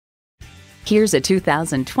Here's a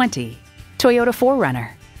 2020 Toyota 4Runner.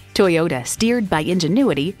 Toyota, steered by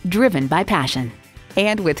ingenuity, driven by passion.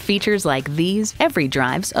 And with features like these, every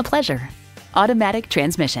drive's a pleasure. Automatic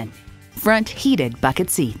transmission, front heated bucket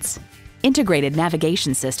seats, integrated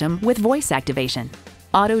navigation system with voice activation,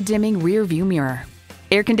 auto-dimming rear view mirror,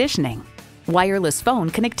 air conditioning, wireless phone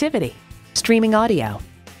connectivity, streaming audio,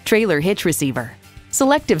 trailer hitch receiver,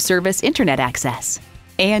 selective service internet access,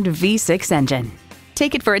 and V6 engine.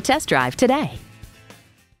 Take it for a test drive today.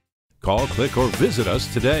 Call, click, or visit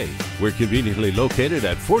us today. We're conveniently located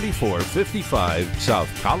at 4455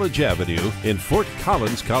 South College Avenue in Fort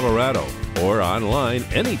Collins, Colorado, or online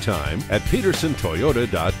anytime at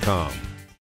pedersentoyota.com.